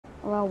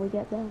or how we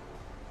get there.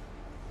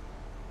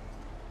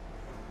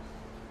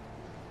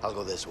 I'll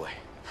go this way.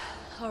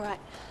 All right.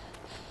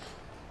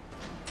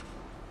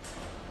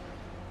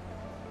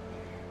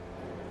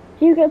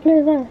 Do you get to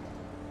play there?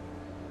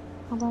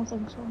 I don't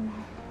think so, no.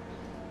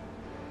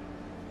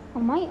 I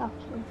might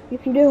actually.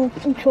 If you do,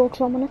 I'm choke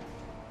someone.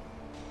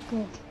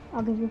 Good.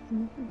 I'll give you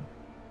permission.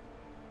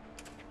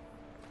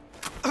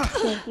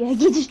 Okay, yeah,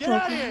 you just Get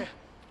choke out of here!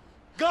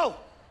 Go!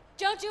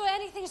 Don't do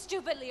anything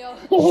stupid, Leo.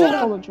 Shut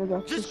up! Pull the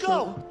trigger. Just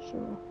go!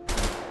 Sure.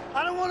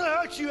 I don't want to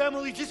hurt you,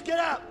 Emily. Just get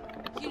out!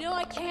 You know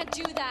I can't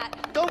do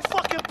that. Don't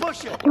fucking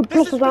push it! You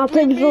This is push it out,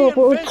 between things me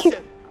over. and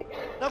Vincent!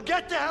 Now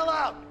get the hell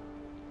out!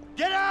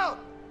 Get out!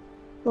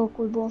 Look,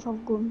 we both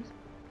have guns.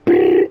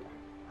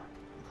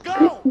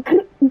 Go!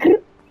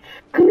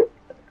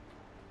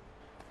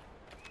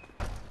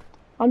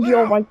 And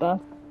you're right there.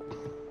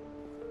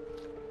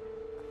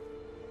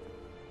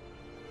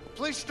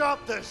 Please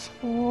stop this.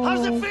 Oh. How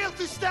does it feel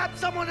to stab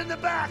someone in the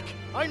back?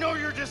 I know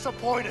you're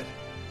disappointed,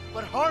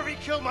 but Harvey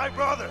killed my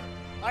brother.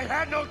 I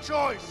had no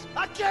choice.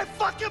 I can't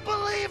fucking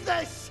believe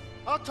this!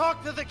 I'll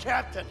talk to the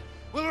captain.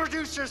 We'll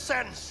reduce your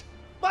sentence.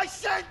 My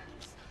sentence?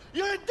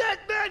 You're a dead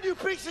man, you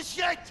piece of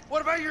shit!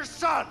 What about your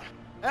son?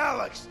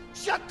 Alex,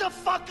 shut the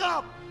fuck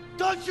up!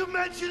 Don't you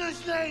mention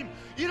his name!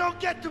 You don't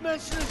get to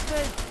mention his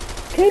name!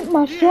 Keep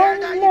my You hear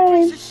son's that, you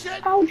name piece of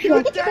shit? out You're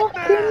your a dead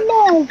fucking man!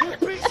 mouth!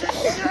 You piece of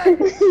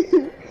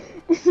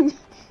shit!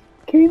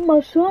 Keep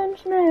my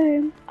son's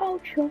name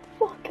out your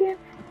fucking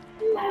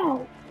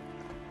mouth.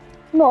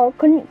 No,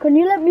 can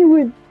you let me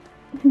win?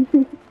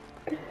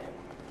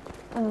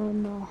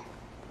 No.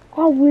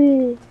 I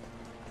will.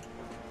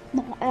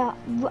 No,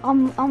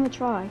 I'm gonna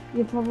try.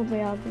 You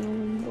probably are gonna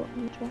win, but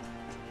I'm gonna try.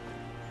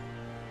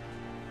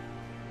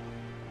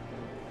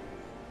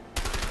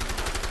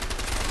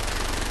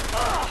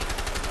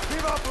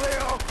 Give up,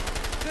 Leo!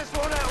 This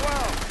won't end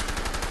well!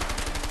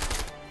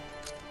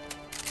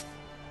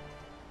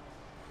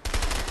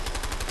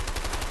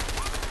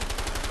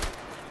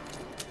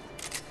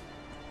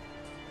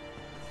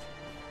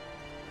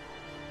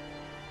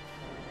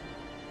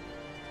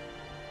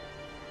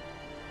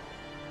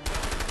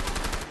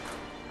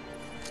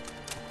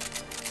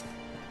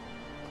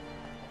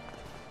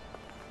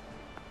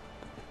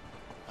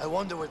 I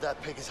wonder where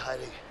that pig is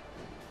hiding.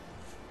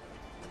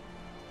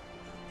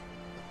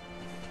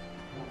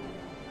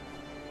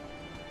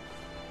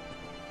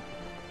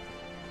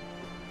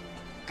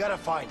 Gotta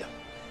find him.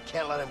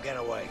 Can't let him get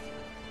away.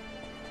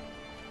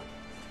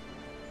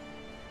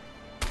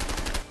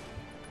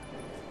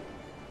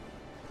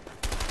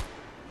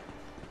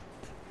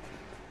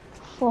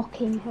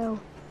 Fucking hell.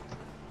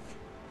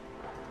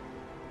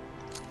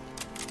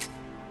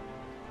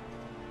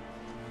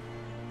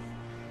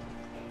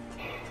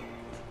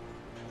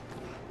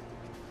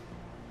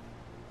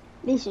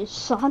 This is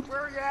sad.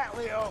 Where are you at,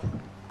 Leo?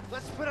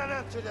 Let's put an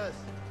end to this.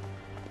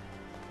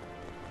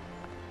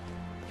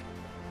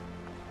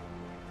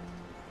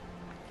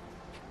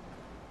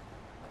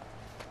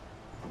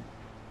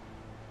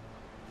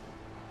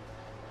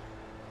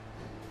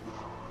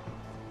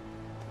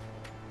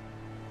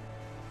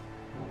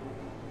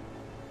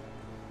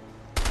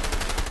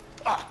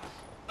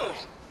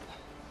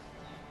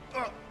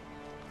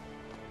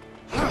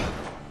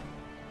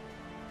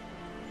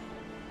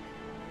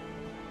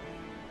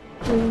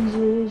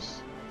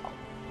 Jesus.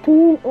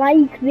 Don't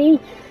like this.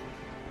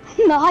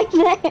 Like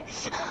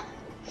this.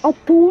 I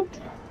don't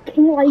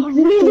like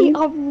this game.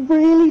 I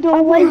really don't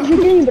I like the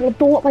game, but I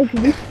don't like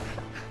this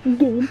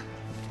game.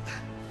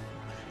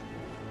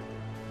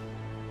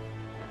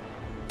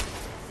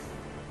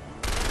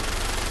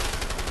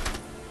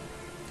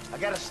 I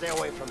gotta stay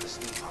away from the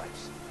steam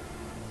pipes.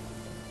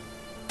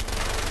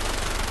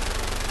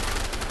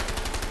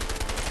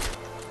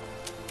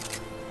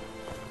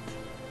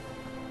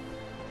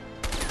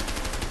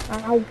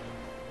 Ow.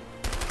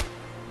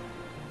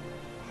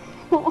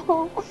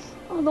 Oh,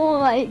 I don't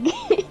like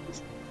it.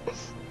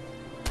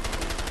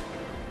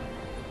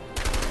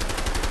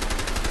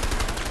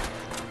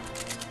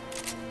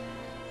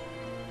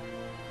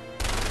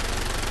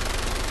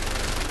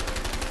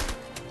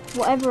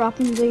 Whatever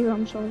happens here,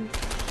 I'm sorry.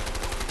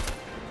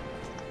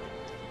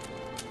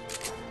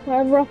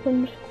 Whatever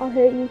happens, I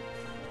hate you.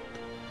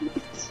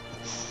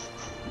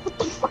 What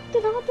the fuck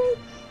did I do?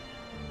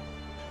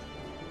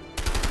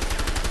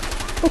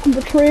 Fucking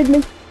betrayed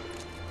me.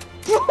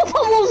 That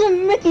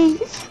wasn't me.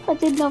 I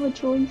didn't have a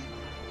choice.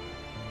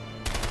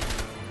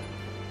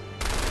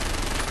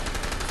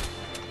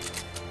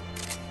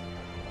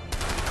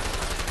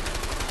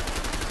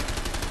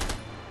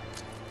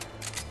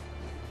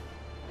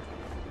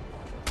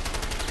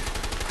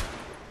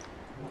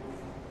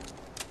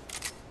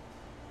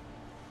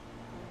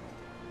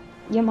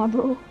 Yeah, my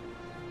bro.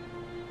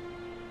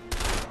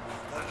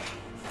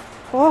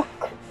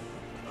 Fuck.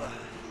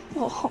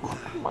 Oh,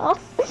 what?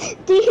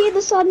 Do you hear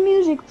the sad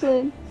music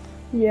playing?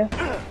 Yeah.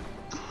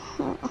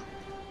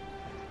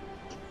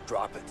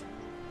 Drop it.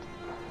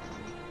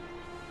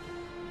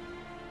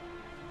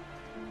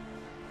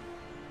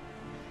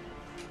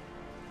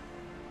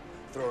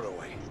 Throw it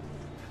away.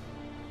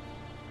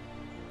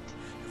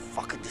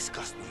 fucking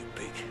disgust me, you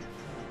pig.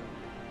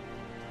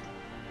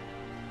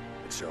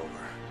 It's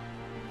over.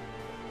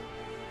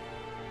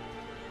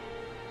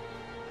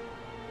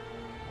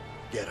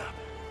 Get up.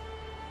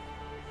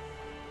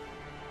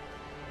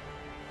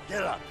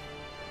 Get up.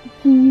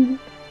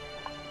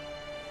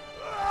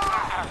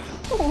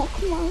 Oh,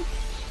 come on.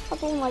 I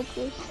don't like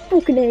this.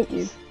 Fucking hate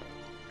you.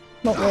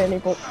 Not really,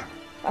 but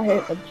I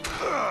hate them.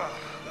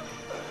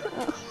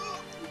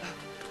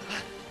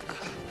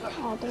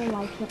 Oh, I don't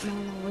like it,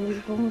 man. I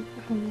really don't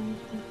fucking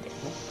like it.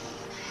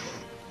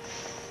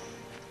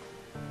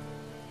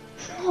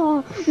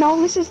 Oh,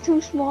 no, this is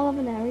too small of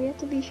an area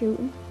to be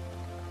shooting.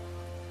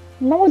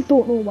 No, I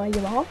don't know where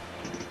you are.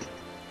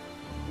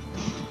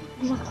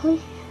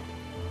 Exactly.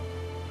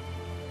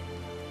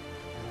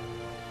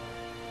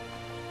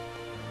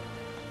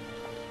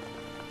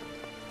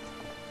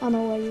 I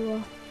know where you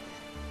are.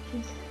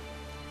 Jeez.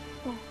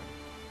 Oh.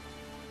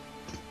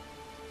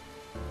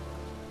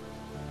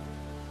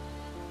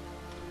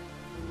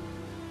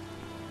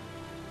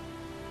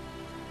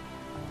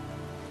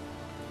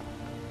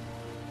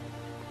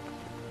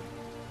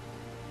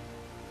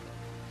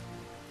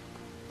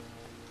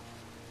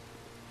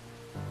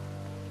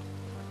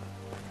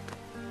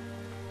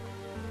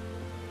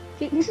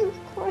 Jesus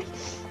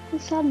Christ, the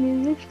sad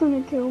music's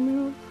gonna kill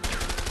me.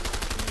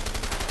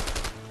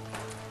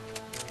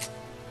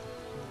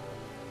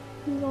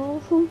 It's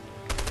awful.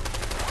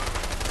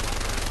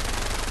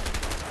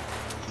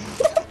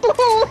 I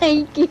don't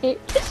like it.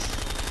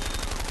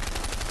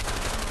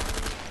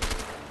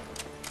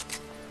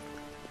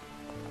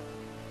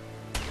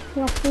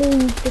 Oh,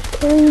 please, just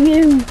kill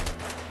you.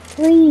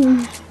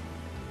 Please.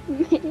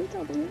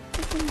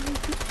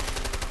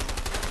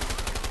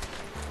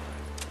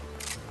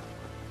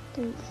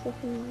 Don't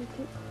fucking like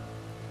it.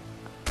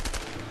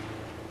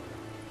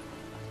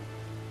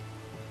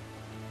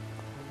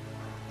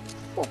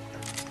 Fuck.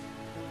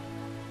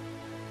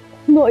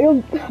 No,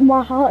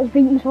 my heart is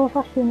beating so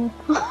fast, you know.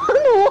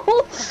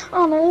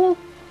 I know.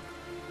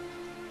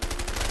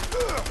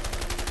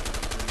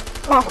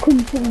 I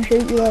couldn't fucking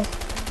shoot you though.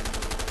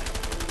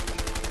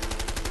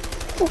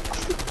 Fuck,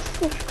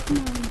 come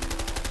on.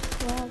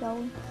 Where are you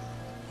going?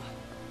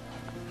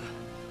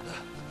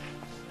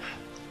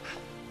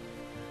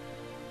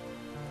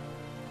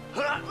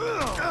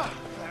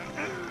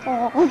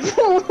 Oh.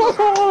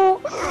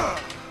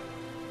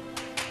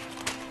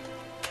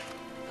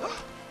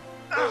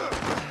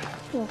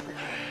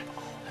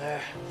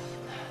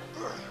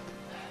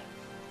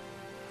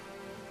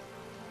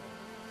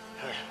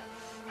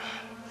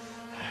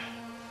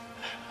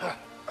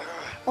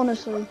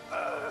 Honestly.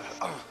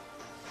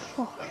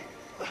 Fuck.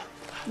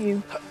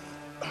 You.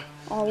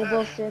 Oh, we're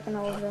both taking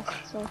all of this,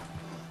 so.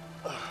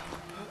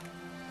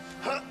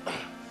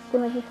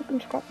 Gonna have a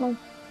fucking scrap now.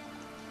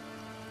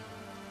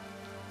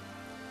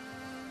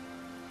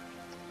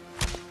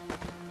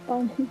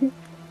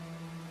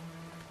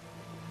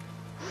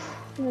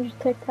 We'll just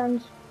take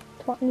turns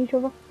twatting each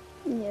other.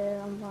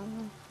 Yeah, I'm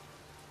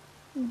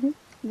fine.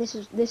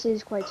 This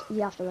is quite.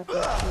 You have to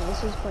recognize. Yeah,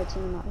 this is quite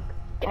cinematic.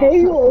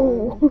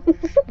 KO! Oh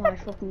my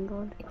fucking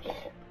god!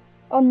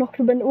 I knocked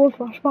him into a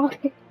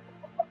flashback.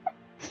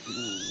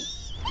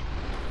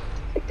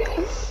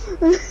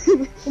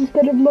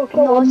 Instead of knocking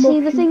out. No, see,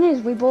 the thing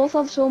is, we both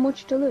have so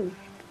much to lose.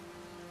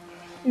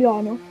 Yeah,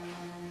 I know.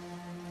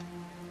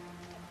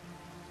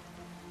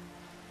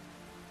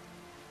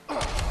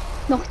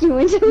 Knocked you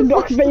into the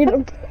knocked me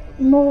into.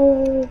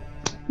 No,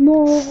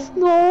 no,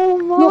 no,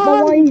 man. Not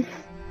my wife.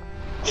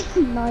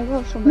 No, you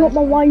have some. Not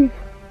my wife.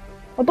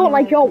 I don't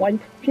like your wife.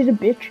 She's a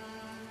bitch.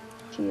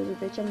 She is a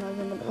bitch. I'm not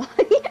even gonna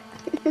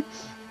lie.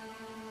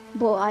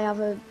 But I have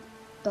a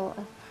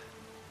daughter.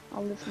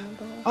 I'll live for my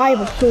daughter. I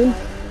have a son.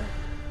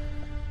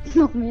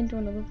 Knock me into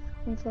another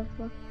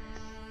flashback.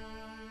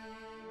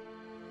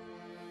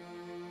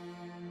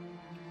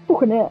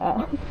 Fucking it.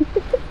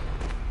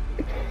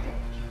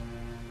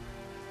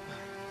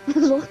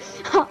 Look,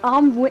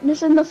 I'm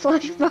witnessing the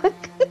flashback.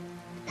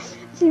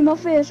 See my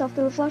face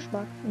after the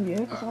flashback?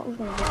 Yeah. I thought it was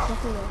gonna get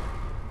properly.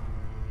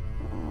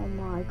 Oh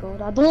my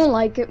god, I don't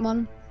like it,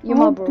 man. You're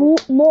my bro.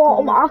 No,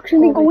 I'm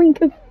actually going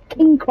to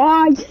fucking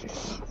cry.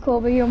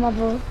 Kobe, you're my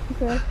bro.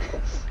 Okay.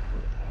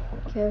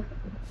 Okay.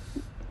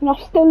 And I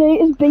still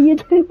hate his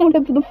beard.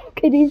 Whatever the fuck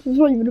it is, it's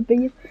not even a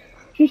beard.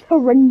 It's just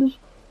horrendous.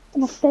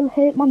 And I still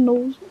hate my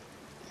nose.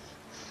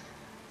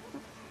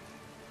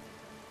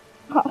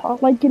 I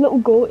like your little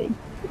goatee.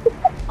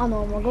 I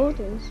know my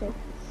goatee, so.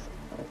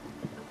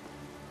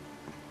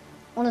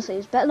 Honestly,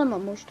 it's better than my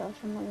moustache.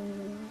 I'm not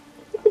even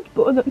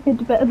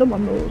it's better than my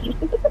nose.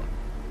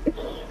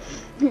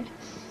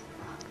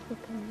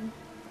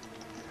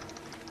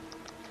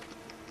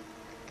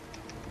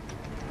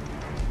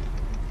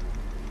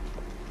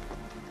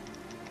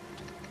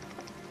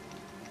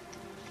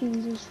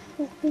 Jesus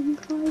fucking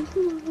Christ,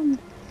 man.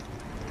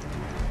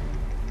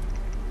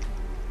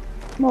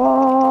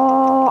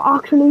 Oh,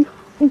 actually,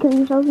 kill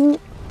yourself, mate.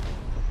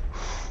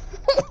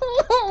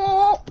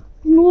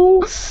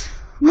 No.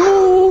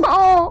 No.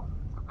 Oh.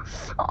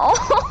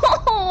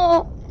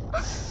 Oh.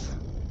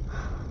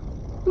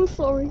 I'm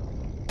sorry.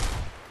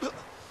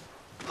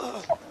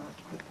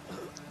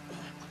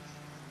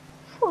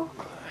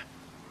 Fuck.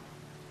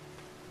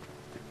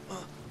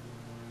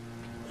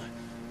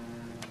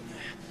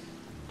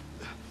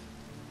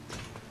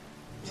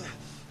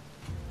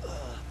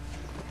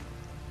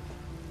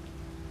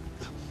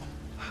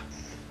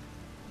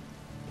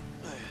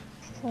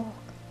 Fuck.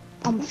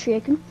 I'm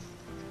shaking.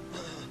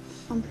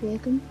 I'm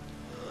shaking.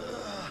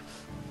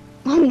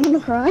 I'm gonna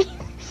cry.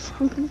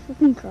 I'm gonna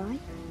fucking cry.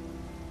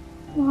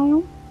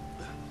 Wow.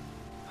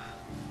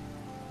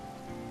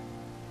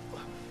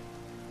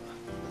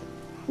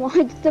 Why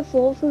did they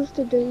force us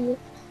to do this?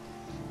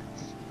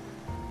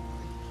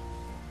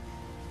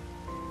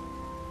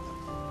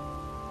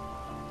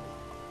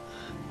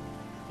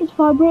 It's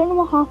vibrating,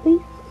 we're happy.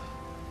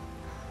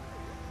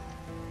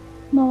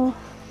 No.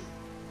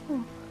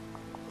 Oh.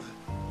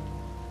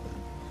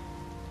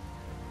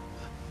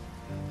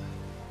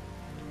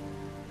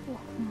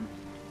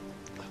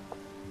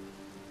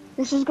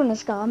 This is gonna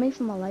scar me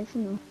for my life,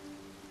 you know.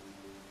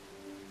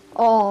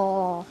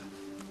 Oh.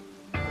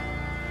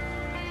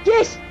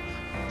 Yes!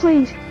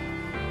 Please.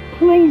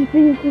 Please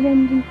be a good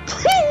ending.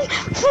 Please!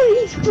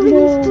 Please! Please!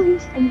 No,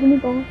 please! I'm gonna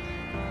go.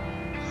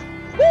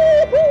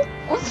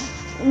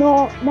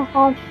 No, my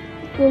heart's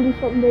slowly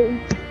stopping beating.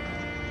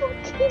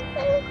 Fucking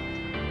hell.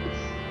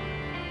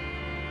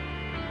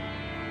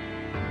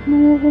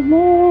 No,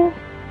 no.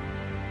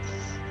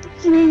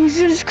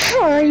 Jesus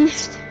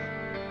Christ.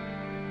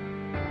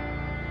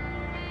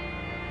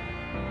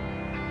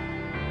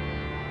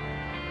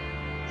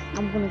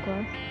 I'm gonna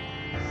cry.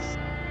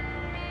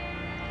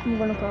 I'm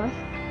gonna cry.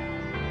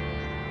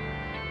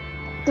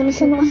 I'm gonna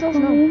shoot myself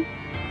now.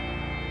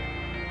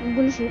 I'm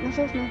gonna shoot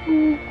myself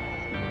now.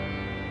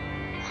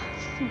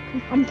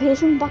 I'm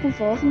pacing back and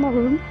forth in my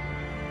room.